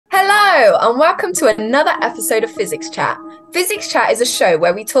Hello, and welcome to another episode of Physics Chat. Physics Chat is a show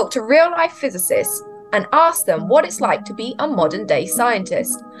where we talk to real-life physicists and ask them what it's like to be a modern-day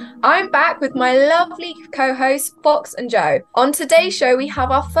scientist. I'm back with my lovely co-hosts, Fox and Joe. On today's show, we have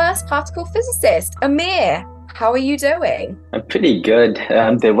our first particle physicist, Emir. How are you doing? I'm pretty good.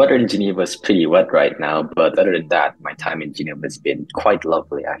 The weather in Geneva is pretty wet right now, but other than that, my time in Geneva has been quite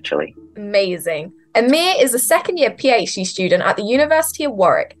lovely, actually. Amazing. Emir is a second-year PhD student at the University of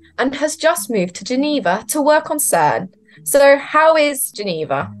Warwick and has just moved to Geneva to work on CERN. So how is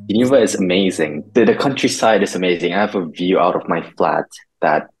Geneva? Geneva is amazing. The countryside is amazing. I have a view out of my flat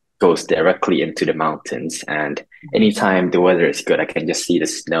that goes directly into the mountains, and anytime the weather is good, I can just see the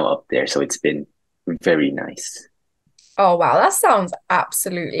snow up there. So it's been very nice. Oh, wow, that sounds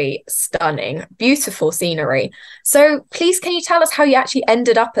absolutely stunning. Beautiful scenery. So please, can you tell us how you actually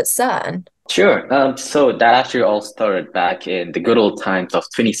ended up at CERN? Sure. So that actually all started back in the good old times of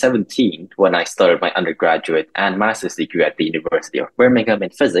 2017 when I started my undergraduate and master's degree at the University of Birmingham in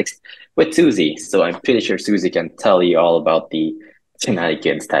physics with Susie. So I'm pretty sure Susie can tell you all about the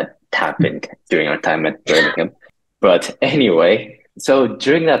shenanigans that happened during our time at Birmingham. But anyway, so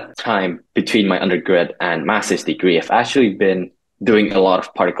during that time between my undergrad and master's degree, I've actually been doing a lot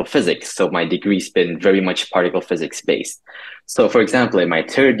of particle physics. So my degree's been very much particle physics based. So for example, in my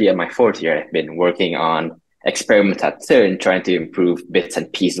third year and my fourth year, I've been working on experiments at CERN, trying to improve bits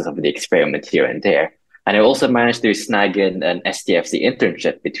and pieces of the experiment here and there. And I also managed to snag in an STFC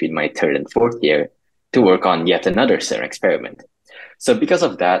internship between my third and fourth year to work on yet another CERN experiment. So because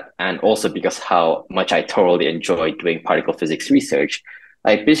of that, and also because how much I thoroughly enjoyed doing particle physics research,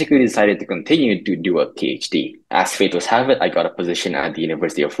 I basically decided to continue to do a PhD. As fate was have it, I got a position at the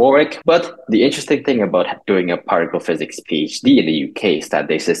University of Warwick. But the interesting thing about doing a particle physics PhD in the UK is that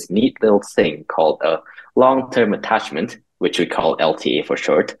there's this neat little thing called a long-term attachment, which we call LTA for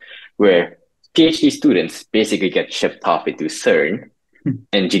short, where PhD students basically get shipped off into CERN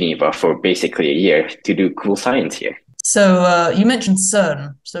in Geneva for basically a year to do cool science here. So you mentioned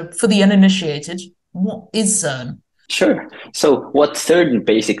CERN. So for the uninitiated, what is CERN? Sure. So what CERN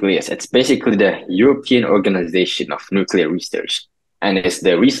basically is, it's basically the European Organization of Nuclear Research, and it's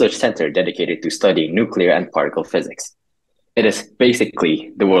the research center dedicated to studying nuclear and particle physics. It is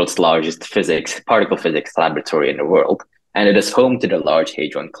basically the world's largest particle physics laboratory in the world, and it is home to the Large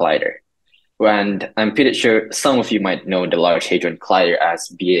Hadron Collider. And I'm pretty sure some of you might know the Large Hadron Collider as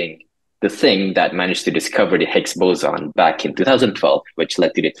being the thing that managed to discover the Higgs boson back in 2012, which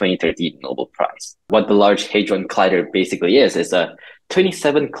led to the 2013 Nobel Prize. What the Large Hadron Collider basically is a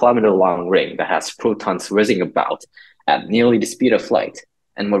 27-kilometer long ring that has protons whizzing about at nearly the speed of light.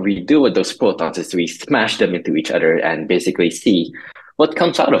 And what we do with those protons is we smash them into each other and basically see what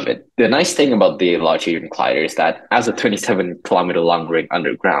comes out of it. The nice thing about the Large Hadron Collider is that as a 27-kilometer long ring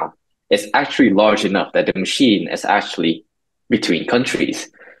underground, it's actually large enough that the machine is actually between countries.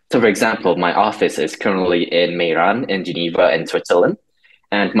 So for example, my office is currently in Meyran in Geneva in Switzerland,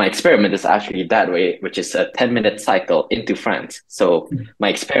 and my experiment is actually that way, which is a 10-minute cycle into France. So my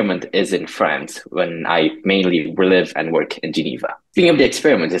experiment is in France when I mainly live and work in Geneva. Speaking of the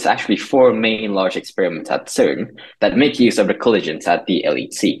experiments, there's actually 4 main large experiments at CERN that make use of the collisions at the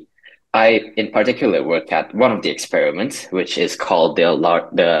LHC. I, in particular, work at one of the experiments, which is called the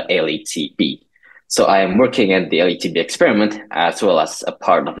LHCb. So I am working at the LHCb experiment as well as a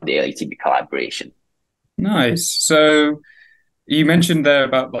part of the LHCb collaboration. Nice. So you mentioned there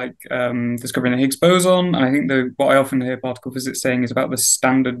about discovering the Higgs boson, and I think what I often hear particle physics saying is about the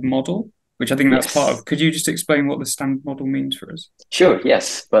standard model, which I think that's part of. Could you just explain what the standard model means for us? Sure,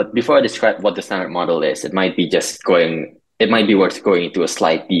 yes. But before I describe what the standard model is, it might be worth going into a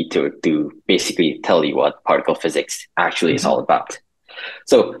slight detour to basically tell you what particle physics actually is all about.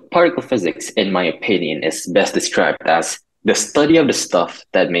 So particle physics, in my opinion, is best described as the study of the stuff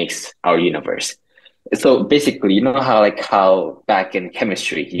that makes our universe. So basically, you know how back in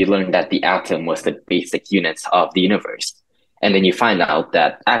chemistry, you learned that the atom was the basic units of the universe. And then you find out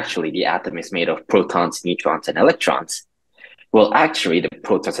that actually the atom is made of protons, neutrons, and electrons. Well, actually, the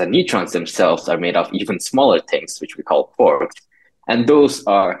protons and neutrons themselves are made of even smaller things, which we call quarks. And those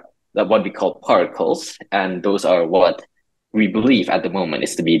are what we call particles. And those are what we believe at the moment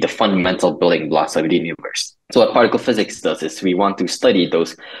is to be the fundamental building blocks of the universe. So what particle physics does is we want to study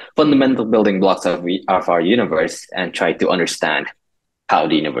those fundamental building blocks of our universe and try to understand how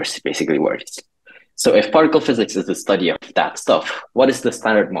the universe basically works. So if particle physics is the study of that stuff, what is the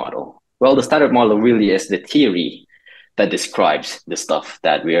standard model? Well, the standard model really is the theory that describes the stuff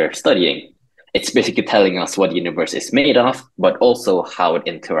that we are studying. It's basically telling us what the universe is made of, but also how it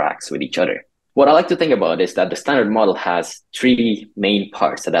interacts with each other. What I like to think about is that the standard model has three main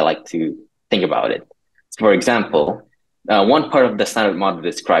parts that I like to think about it. For example, one part of the standard model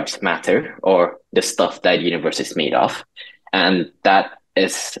describes matter, or the stuff that the universe is made of, and that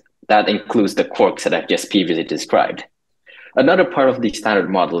includes the quarks that I've just previously described. Another part of the standard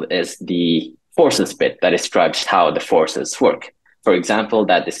model is the forces bit that describes how the forces work. For example,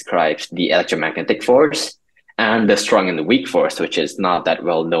 that describes the electromagnetic force and the strong and the weak force, which is not that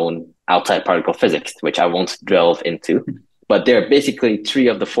well known outside particle physics, which I won't delve into. But there are basically three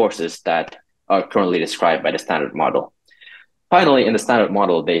of the forces that are currently described by the standard model. Finally, in the standard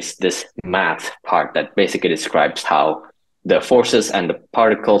model, there's this math part that basically describes how the forces and the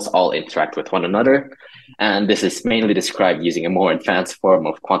particles all interact with one another. And this is mainly described using a more advanced form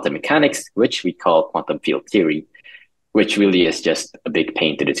of quantum mechanics, which we call quantum field theory, which really is just a big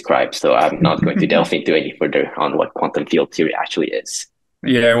pain to describe. So I'm not going to delve into any further on what quantum field theory actually is.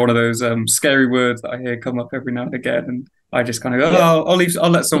 Yeah, one of those scary words that I hear come up every now and again, and I just kind of go, "Oh, I'll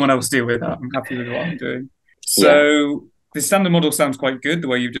let someone else deal with that. I'm happy with what I'm doing." So the standard model sounds quite good the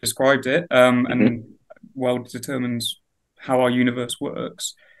way you've described it, and well determines how our universe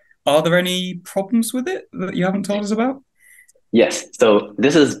works. Are there any problems with it that you haven't told us about? Yes. So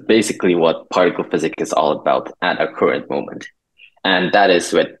this is basically what particle physics is all about at our current moment. And that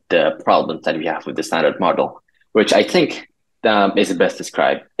is with the problems that we have with the standard model, which I think is best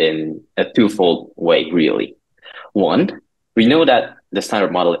described in a twofold way, really. One, we know that the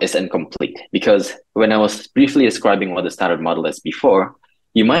standard model is incomplete because when I was briefly describing what the standard model is before,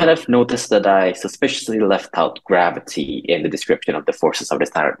 you might have noticed that I suspiciously left out gravity in the description of the forces of the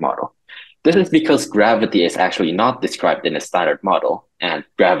standard model. This is because gravity is actually not described in a standard model, and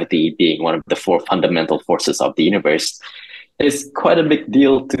gravity being one of the four fundamental forces of the universe is quite a big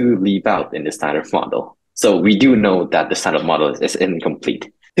deal to leave out in the standard model. So we do know that the standard model is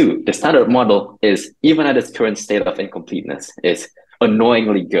incomplete. Two, the standard model is, even at its current state of incompleteness, is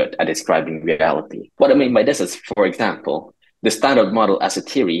annoyingly good at describing reality. What I mean by this is, for example, the standard model as a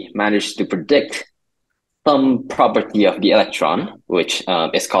theory managed to predict some property of the electron, which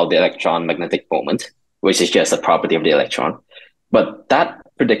is called the electron magnetic moment, which is just a property of the electron. But that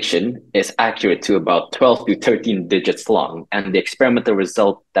prediction is accurate to about 12 to 13 digits long, and the experimental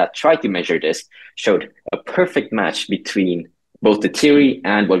result that tried to measure this showed a perfect match between both the theory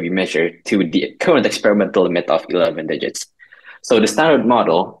and what we measure to the current experimental limit of 11 digits. So the standard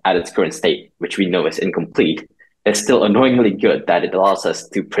model at its current state, which we know is incomplete, is still annoyingly good that it allows us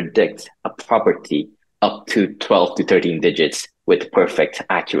to predict a property up to 12 to 13 digits with perfect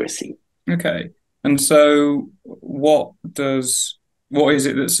accuracy. Okay. And so what is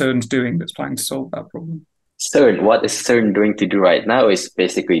it that CERN's doing that's planning to solve that problem? What is CERN doing to do right now is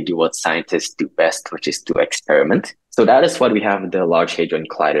basically do what scientists do best, which is to experiment. So that is what we have the Large Hadron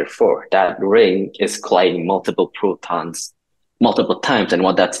Collider for. That ring is colliding multiple protons multiple times. And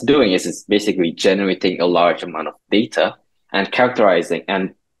what that's doing is it's basically generating a large amount of data and characterizing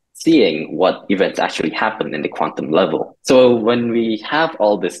and seeing what events actually happen in the quantum level. So when we have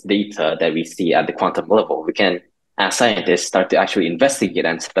all this data that we see at the quantum level, we can, as scientists, start to actually investigate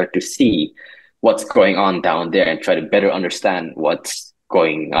and start to see what's going on down there and try to better understand what's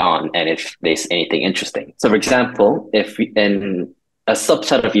going on and if there's anything interesting. So for example, if we, in a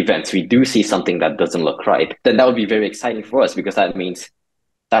subset of events, we do see something that doesn't look right, then that would be very exciting for us because that means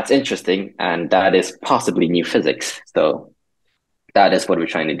that's interesting and that is possibly new physics. So that is what we're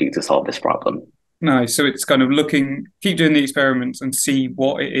trying to do to solve this problem. Nice. So it's kind of keep doing the experiments and see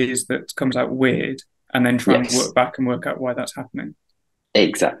what it is that comes out weird and then try and work back and work out why that's happening.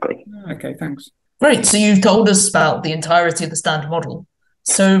 Exactly. Okay, thanks. Great. So you've told us about the entirety of the standard model.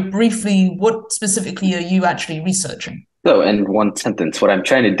 So briefly, what specifically are you actually researching? So in one sentence, what I'm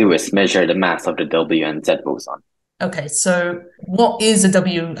trying to do is measure the mass of the W and Z boson. Okay, so what is a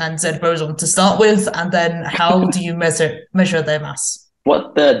W and Z boson to start with, and then how do you measure their mass?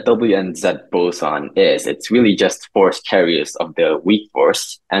 What the W and Z boson is, it's really just force carriers of the weak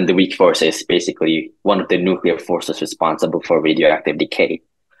force, and the weak force is basically one of the nuclear forces responsible for radioactive decay.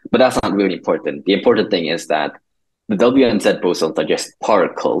 But that's not really important. The important thing is that the W and Z bosons are just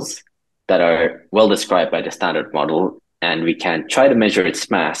particles that are well described by the standard model, and we can try to measure its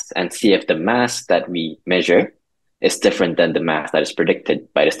mass and see if the mass that we measure is different than the mass that is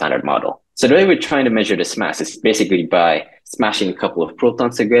predicted by the standard model. So the way we're trying to measure this mass is basically by smashing a couple of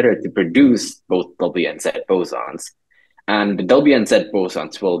protons together to produce both W and Z bosons. And the W and Z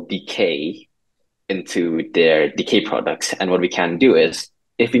bosons will decay into their decay products. And what we can do is,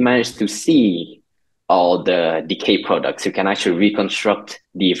 if we manage to see all the decay products, we can actually reconstruct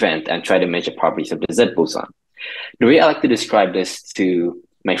the event and try to measure properties of the Z boson. The way I like to describe this to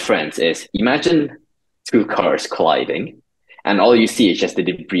my friends, is imagine two cars colliding, and all you see is just the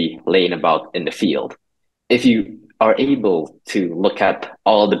debris laying about in the field. If you are able to look at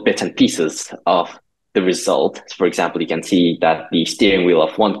all the bits and pieces of the result, for example, you can see that the steering wheel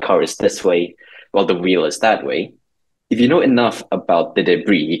of one car is this way, while the wheel is that way. If you know enough about the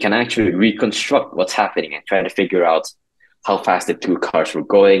debris, you can actually reconstruct what's happening and try to figure out how fast the two cars were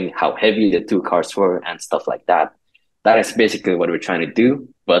going, how heavy the two cars were, and stuff like that. That is basically what we're trying to do,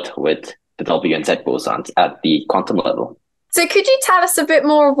 but with the W and Z bosons at the quantum level. So could you tell us a bit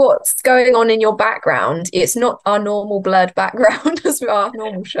more of what's going on in your background? It's not our normal blurred background as our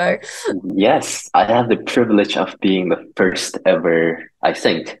normal show. Yes, I have the privilege of being the first ever, I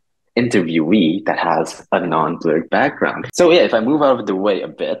think, interviewee that has a non-blurred background. So yeah, if I move out of the way a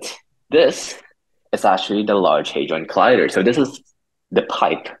bit, this is actually the Large Hadron Collider. So this is the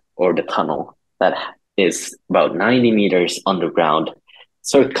pipe or the tunnel that is about 90 meters underground,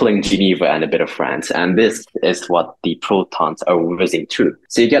 circling Geneva and a bit of France. And this is what the protons are whizzing through.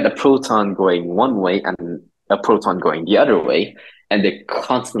 So you get a proton going one way and a proton going the other way, and they're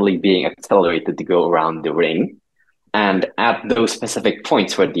constantly being accelerated to go around the ring. And at those specific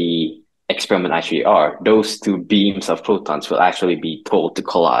points where the experiment actually are, those two beams of protons will actually be told to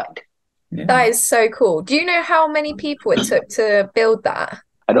collide. Yeah. That is so cool. Do you know how many people it took to build that?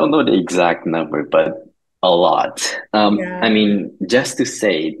 I don't know the exact number, but a lot. I mean, just to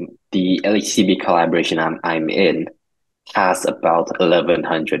say, the LHCb collaboration I'm in has about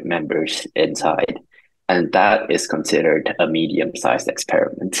 1,100 members inside, and that is considered a medium-sized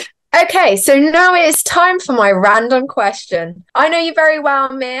experiment. Okay, so now it's time for my random question. I know you very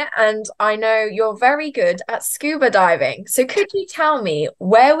well, Amir, and I know you're very good at scuba diving. So could you tell me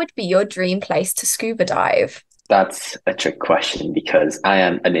where would be your dream place to scuba dive? That's a trick question because I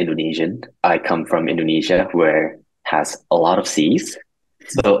am an Indonesian. I come from Indonesia, where has a lot of seas.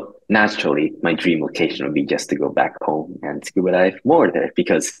 So naturally, my dream location would be just to go back home and scuba dive more there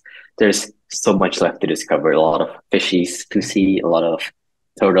because there's so much left to discover. A lot of fishies to see, a lot of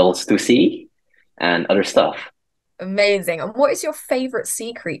turtles to see, and other stuff. Amazing. And what is your favorite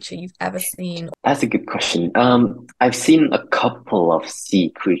sea creature you've ever seen? That's a good question. I've seen a couple of sea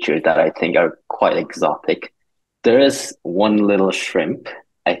creatures that I think are quite exotic. There is one little shrimp,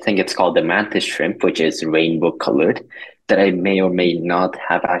 I think it's called the mantis shrimp, which is rainbow colored, that I may or may not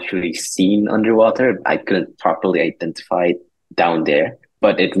have actually seen underwater. I couldn't properly identify it down there,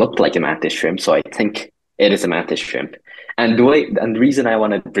 but it looked like a mantis shrimp, so I think it is a mantis shrimp. And the reason I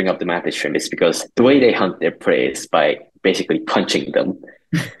want to bring up the mantis shrimp is because the way they hunt their prey is by basically punching them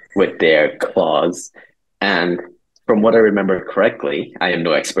with their claws. And from what I remember correctly, I am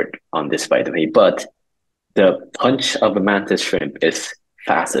no expert on this, by the way, but the punch of a mantis shrimp is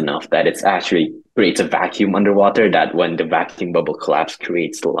fast enough that it actually creates a vacuum underwater that when the vacuum bubble collapse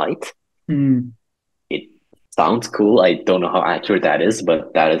creates light. It sounds cool. I don't know how accurate that is,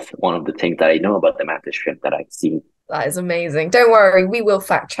 but that is one of the things that I know about the mantis shrimp that I've seen. That is amazing. Don't worry, we will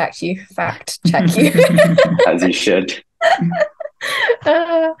fact check you. As you should.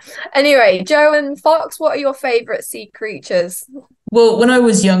 Anyway, Joe and Fox, what are your favorite sea creatures? Well, when I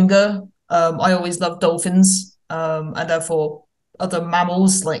was younger, I always loved dolphins, and therefore other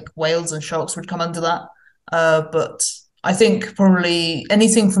mammals like whales and sharks would come under that. But I think probably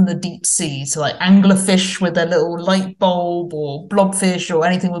anything from the deep sea, so like anglerfish with their little light bulb, or blobfish, or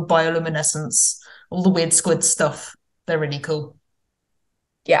anything with bioluminescence, all the weird squid stuff. They're really cool.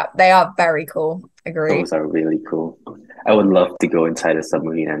 Yeah, they are very cool. Agree. Those are really cool. I would love to go inside a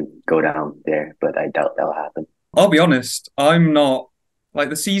submarine and go down there, but I doubt that'll happen. I'll be honest, I'm not, like,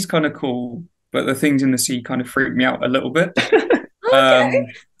 the sea's kind of cool, but the things in the sea kind of freak me out a little bit. Okay.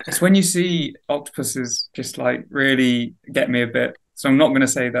 It's when you see octopuses just like really get me a bit. So I'm not going to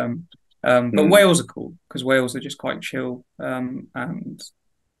say them. But whales are cool because whales are just quite chill. And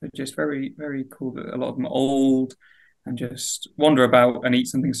they're just very, very cool. A lot of them are old and just wander about and eat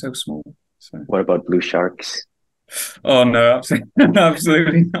something so small. So. What about blue sharks? Oh, no,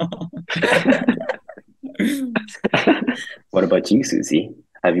 absolutely not. What about you, Susie?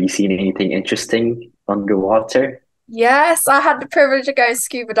 Have you seen anything interesting underwater? Yes, I had the privilege of going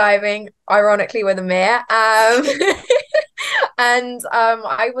scuba diving, ironically with Amir. And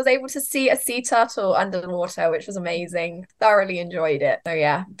I was able to see a sea turtle underwater, which was amazing. Thoroughly enjoyed it. So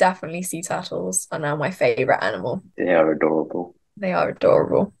yeah, definitely sea turtles are now my favorite animal. They are adorable. They are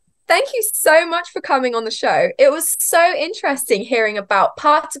adorable. Thank you so much for coming on the show. It was so interesting hearing about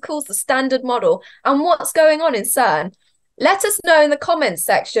particles, the standard model, and what's going on in CERN. Let us know in the comments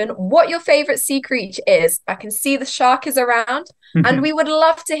section what your favorite sea creature is. I can see the shark is around, and we would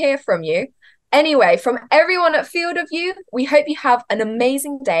love to hear from you. Anyway, from everyone at Field of View, we hope you have an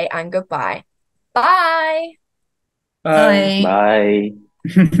amazing day and goodbye. Bye. Bye.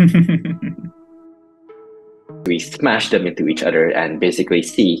 We smash them into each other and basically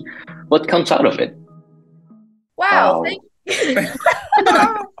see what comes out of it. Wow.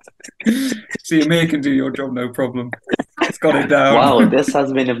 See, Emir can do your job, no problem. It's got it down. Wow, this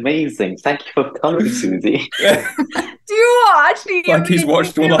has been amazing. Thank you for coming, Susie. Do you want actually? Like he's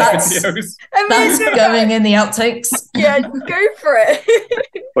watched all our videos. That's going in the outtakes. Yeah, go for it.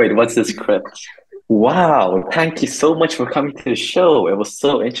 Wait, what's the script? Wow, thank you so much for coming to the show. It was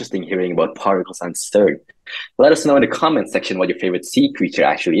so interesting hearing about particles and CERN. Let us know in the comment section what your favorite sea creature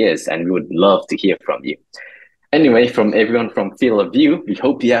actually is, and we would love to hear from you. Anyway, from everyone from Field of View, we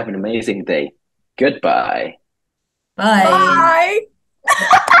hope you have an amazing day. Goodbye. Bye. Bye.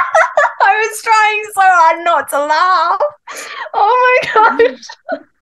 I was trying so hard not to laugh. Oh my gosh.